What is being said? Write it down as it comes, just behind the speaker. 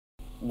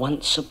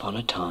Once upon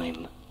a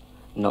time,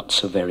 not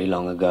so very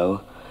long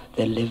ago,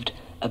 there lived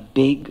a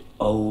big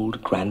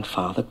old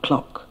grandfather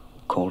clock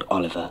called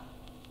Oliver.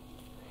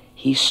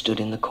 He stood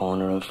in the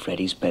corner of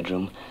Freddie's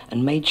bedroom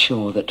and made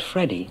sure that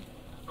Freddie,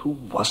 who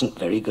wasn't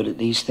very good at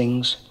these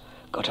things,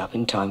 got up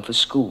in time for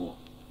school.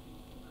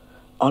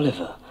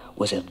 Oliver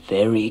was a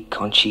very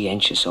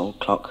conscientious old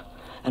clock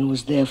and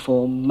was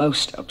therefore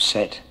most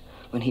upset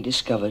when he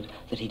discovered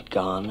that he'd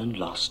gone and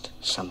lost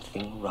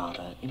something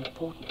rather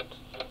important.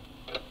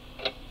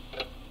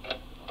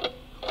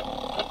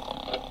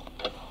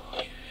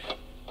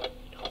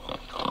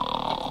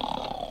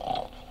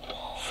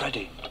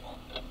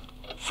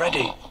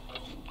 Freddie.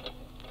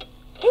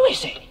 Who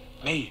is he?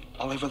 Me,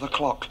 Oliver the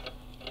clock.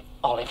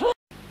 Oliver?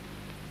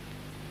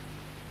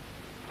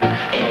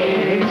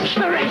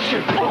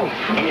 Inspiration!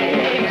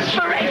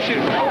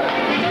 Inspiration!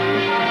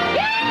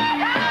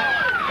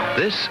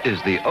 This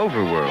is the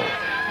Overworld,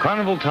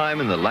 carnival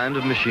time in the land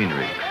of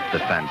machinery, the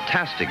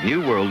fantastic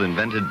new world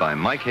invented by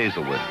Mike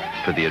Hazelwood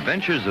for the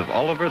adventures of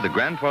Oliver the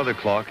grandfather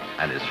clock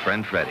and his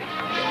friend Freddie.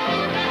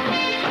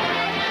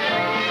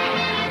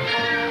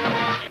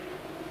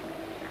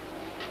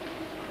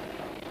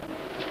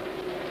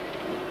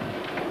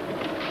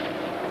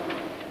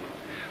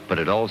 But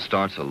it all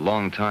starts a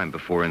long time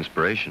before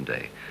Inspiration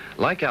Day.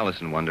 Like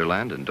Alice in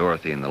Wonderland and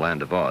Dorothy in the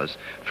Land of Oz,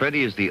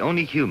 Freddie is the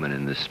only human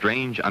in this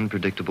strange,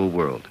 unpredictable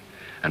world.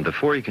 And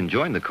before he can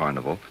join the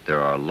carnival,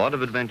 there are a lot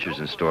of adventures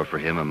in store for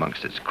him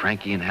amongst its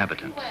cranky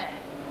inhabitants.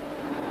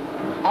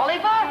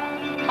 Oliver!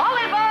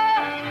 Oliver!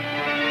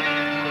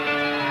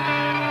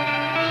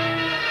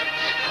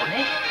 It's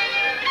funny.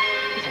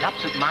 He's an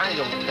absent-minded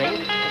old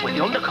thing, but with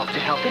the undercover to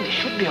help him, he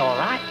should be all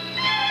right.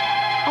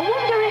 I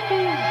wonder if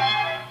he's...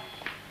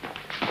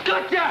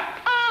 Gotcha!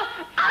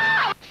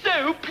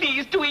 So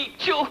pleased to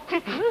eat you.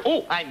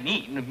 Oh, I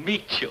mean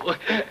meet you.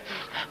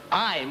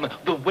 I'm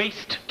the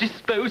waste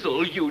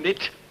disposal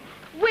unit.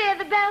 We're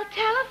the Bell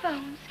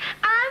Telephones.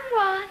 I'm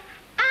one.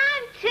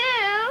 I'm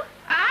two.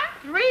 I'm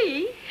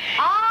three.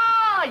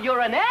 Ah,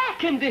 you're an air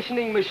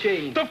conditioning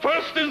machine. The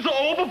first is the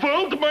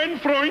Overworld, mein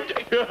Freund.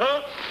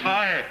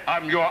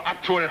 I'm your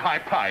actual high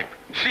pipe,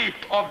 chief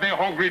of the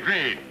hungry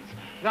drains.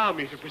 Allow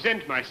me to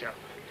present myself.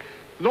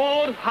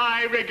 Lord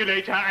High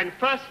Regulator and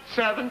first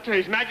servant to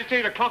His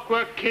Majesty the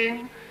Clockwork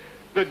King,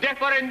 the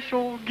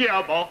deferential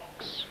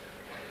gearbox.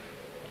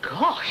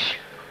 Gosh,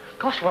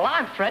 well,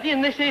 I'm Freddie,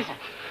 and this is...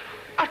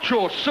 At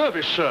your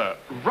service, sir.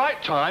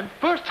 Right time,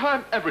 first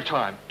time, every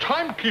time.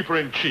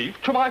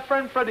 Timekeeper-in-chief to my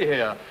friend Freddie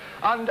here.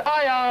 And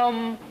I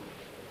am...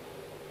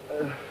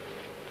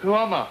 who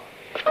am I?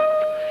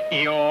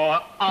 You're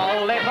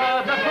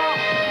Oliver the Clock.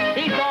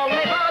 He's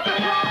Oliver the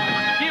Clock.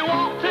 You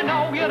ought to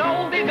know you're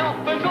old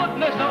enough, and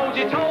goodness knows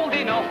you're old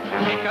enough.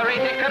 Hickory,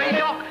 dickory,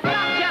 dock,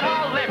 that's your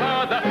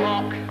Oliver the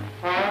Clock.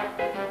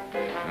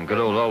 And good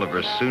old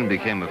Oliver soon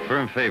became a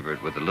firm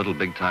favorite with the little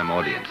big-time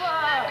audience.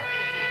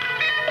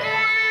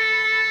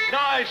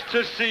 Nice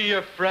to see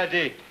you,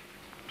 Freddie.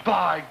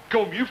 By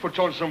gum, you put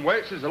on some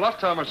weight since the last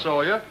time I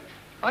saw you.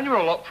 And you were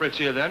a lot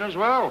prettier then as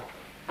well.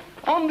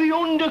 I'm the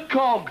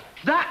undercog.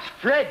 That's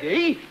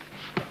Freddie.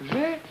 Is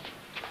it?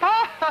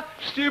 Ha!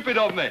 Stupid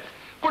of me.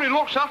 But he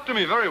looks after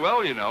me very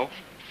well, you know.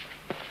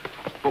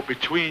 But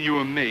between you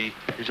and me,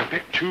 he's a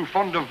bit too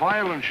fond of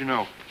violence, you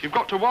know. You've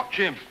got to watch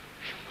him.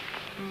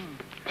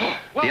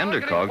 The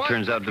undercog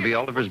turns out to be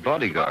Oliver's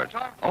bodyguard,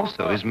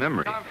 also his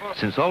memory,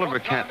 since Oliver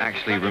can't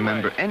actually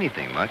remember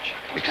anything much,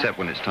 except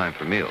when it's time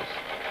for meals.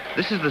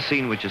 This is the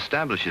scene which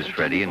establishes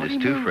Freddie and his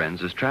two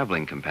friends as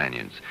traveling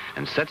companions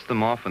and sets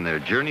them off on their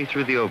journey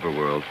through the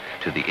overworld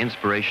to the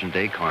Inspiration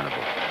Day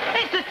Carnival.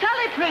 It's a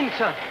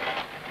teleprinter.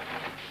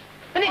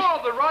 And it's...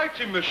 Oh, the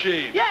writing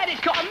machine. Yeah, and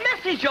it's got a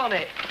message on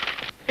it.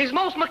 His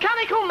Most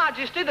Mechanical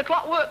Majesty, the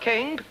Clockwork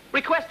King,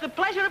 requests the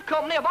pleasure of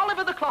company of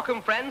Oliver the Clock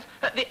and friends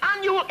at the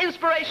annual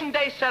Inspiration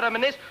Day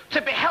ceremonies to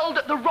be held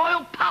at the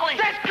Royal Palace.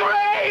 That's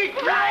great!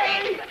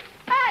 Great!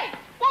 Hey,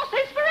 what's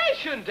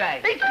Inspiration Day?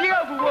 It's the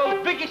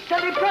Overworld's biggest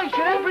celebration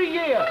every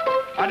year.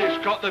 And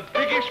it's got the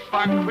biggest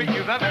banquet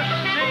you've ever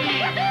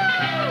seen.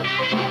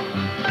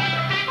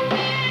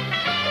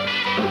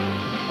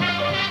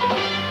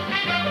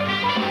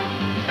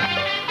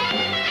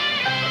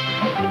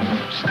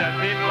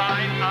 Step in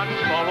line and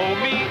follow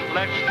me.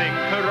 Let's think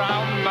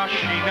around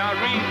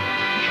machinery.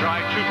 Try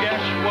to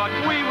guess what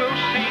we will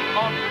see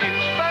on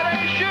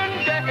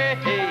Inspiration Day.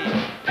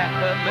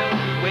 Peppermilk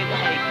with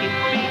aching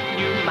feet,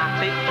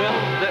 pneumatic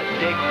drills that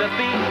dig the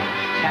beat,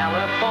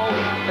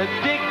 telephones that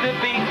dig the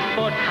beat,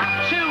 but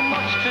have too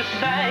much to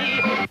say.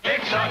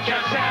 It's such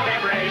a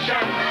celebration.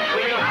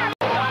 We'll have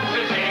songs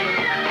to sing.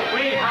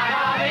 We had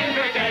our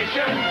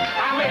invitation,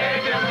 and we're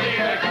here to see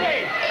the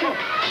king.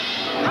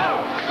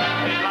 Oh,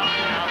 it's long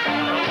now,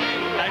 follow.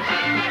 Let's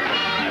see.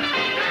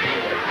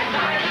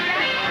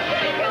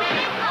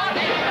 On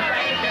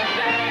Inspiration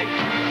Day.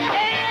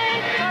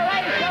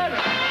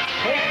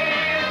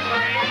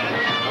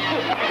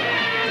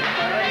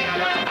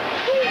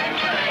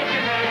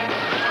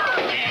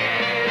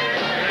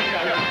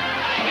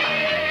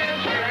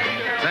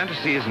 Inspiration.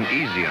 Fantasy isn't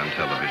easy on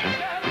television,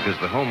 because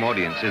the home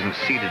audience isn't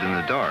seated in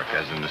the dark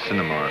as in the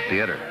cinema or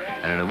theater,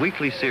 and in a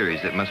weekly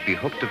series that must be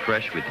hooked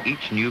afresh with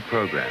each new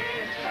program.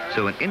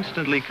 So an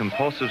instantly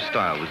compulsive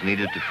style was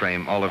needed to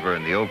frame Oliver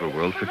and the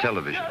Overworld for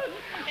television.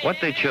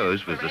 What they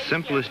chose was the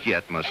simplest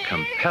yet most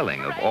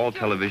compelling of all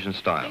television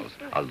styles,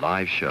 a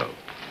live show.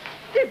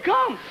 They've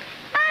gone.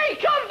 Hey,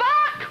 come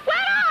back!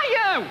 Where are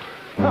you?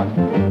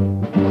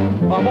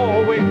 I've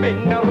always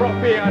been a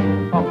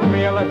ruffian. I'm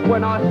fearless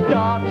when I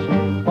start.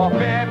 I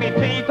bare me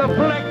teeth and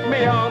flex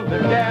me arms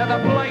and tear the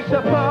place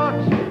apart.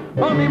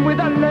 I'm in with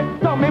a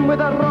left, I'm in with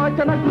a right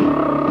and a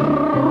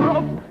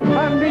rough.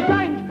 And it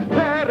ain't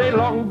very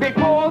long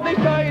before they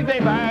say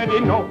they've had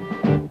enough.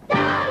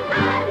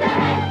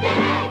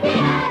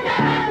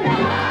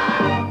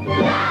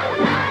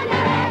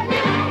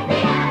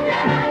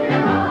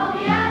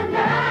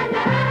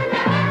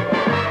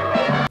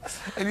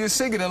 And you're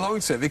singing along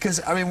to it because,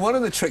 I mean, one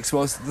of the tricks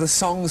was the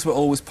songs were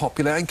always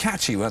popular and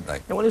catchy, weren't they?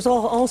 Well, it was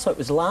also it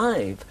was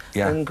live.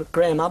 Yeah. And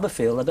Graham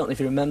Aberfield, I don't know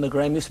if you remember,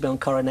 Graham used to be on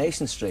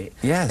Coronation Street.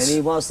 Yes. And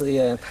he was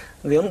the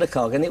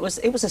undercog, and it was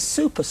a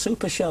super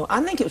show.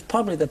 I think it was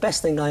probably the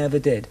best thing I ever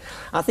did.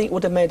 I think it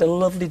would have made a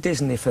lovely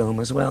Disney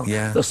film as well.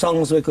 Yeah. The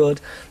songs were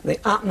good,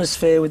 the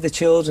atmosphere with the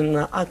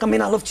children. I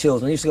mean, I love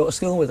children. I used to go to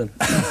school with them.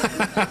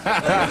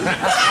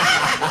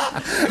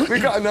 We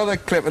got another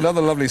clip,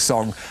 another lovely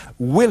song,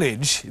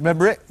 Willage.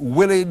 Remember it?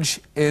 Willage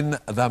in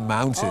the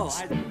Mountains.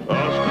 Ask me what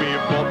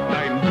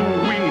I'm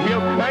doing here.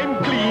 I'm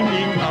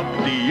cleaning up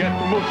the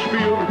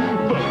atmosphere,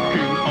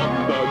 working on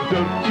the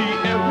dirty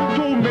air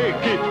to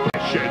make it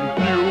fresh and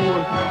new.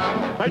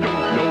 I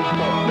don't know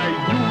what I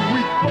do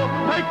it for.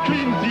 I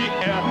clean the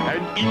air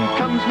and in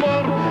comes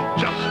more,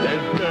 just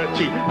as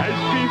dirty as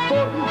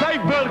before. My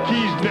work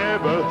is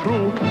never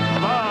through,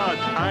 but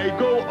I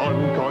go on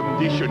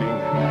conditioning.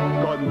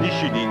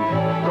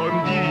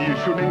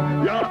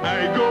 Yeah,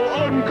 I go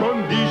on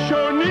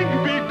conditioning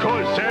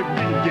because I've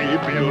been gay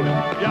bill.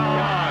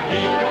 Yeah,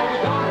 he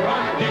goes on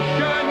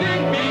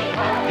conditioning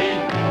because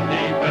he's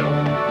gay bill.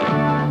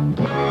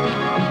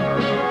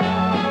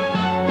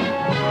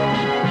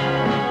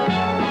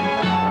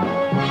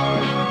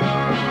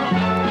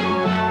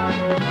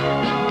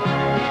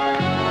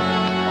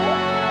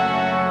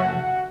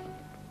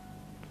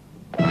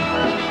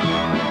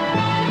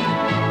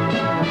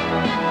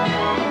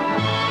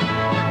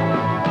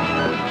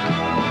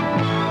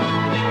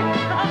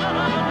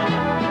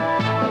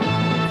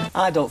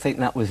 I don't think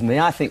that was me.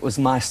 I think it was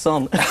my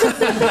son.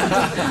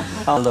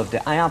 I loved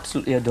it. I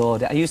absolutely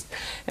adored it.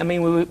 I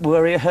mean, we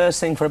were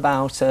rehearsing for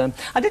about...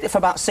 I did it for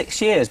about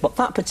 6 years, but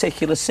that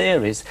particular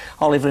series,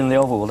 Oliver in the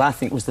Overworld, I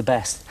think was the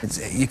best.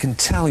 You can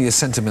tell your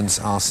sentiments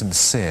are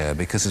sincere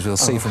because, as we'll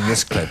see from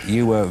this clip,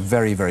 you were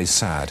very, very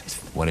sad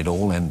when it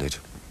all ended.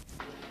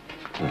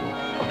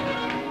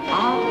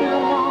 I'll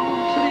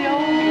belong to the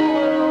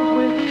overworld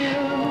with you.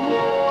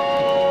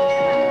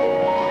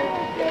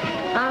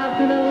 I've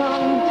been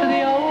along to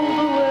the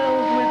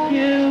overworld with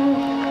you.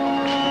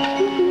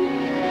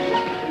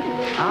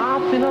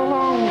 I've been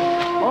along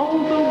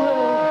overworld.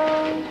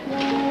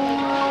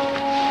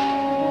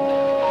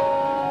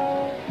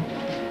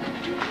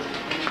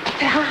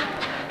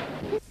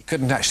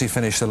 Couldn't actually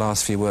finish the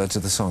last few words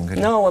of the song, could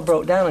you? No, I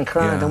broke down and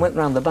cried. Yeah. I went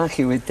round the back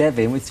here with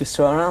Debbie and we just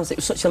threw our arms. It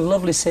was such a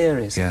lovely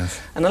series. Yes.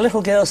 And a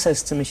little girl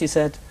says to me, she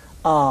said,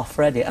 "Ah,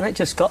 Freddie," and it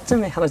just got to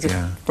me, and I just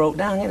broke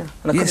down, you know,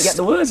 and I couldn't get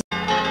the words.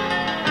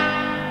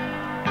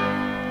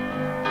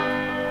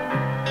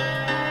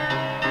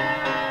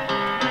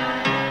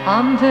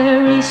 I'm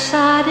very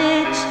sad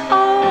it's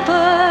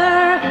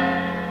over.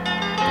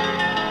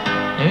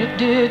 It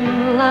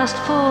didn't last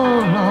for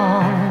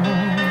long.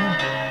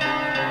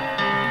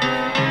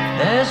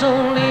 There's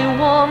only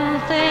one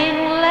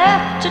thing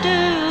left to do,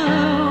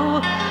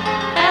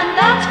 and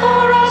that's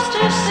for us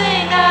to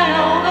sing an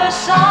over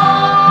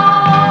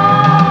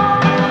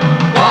song.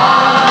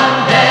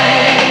 One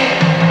day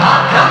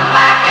I'll come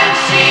back and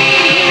see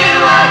you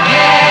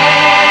again.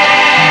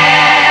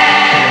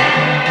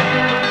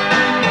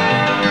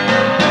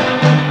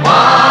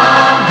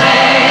 One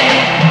day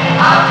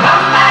I'll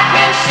come back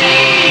and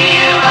see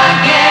you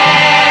again.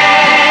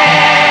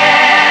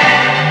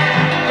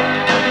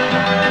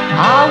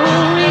 I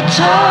will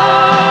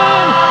return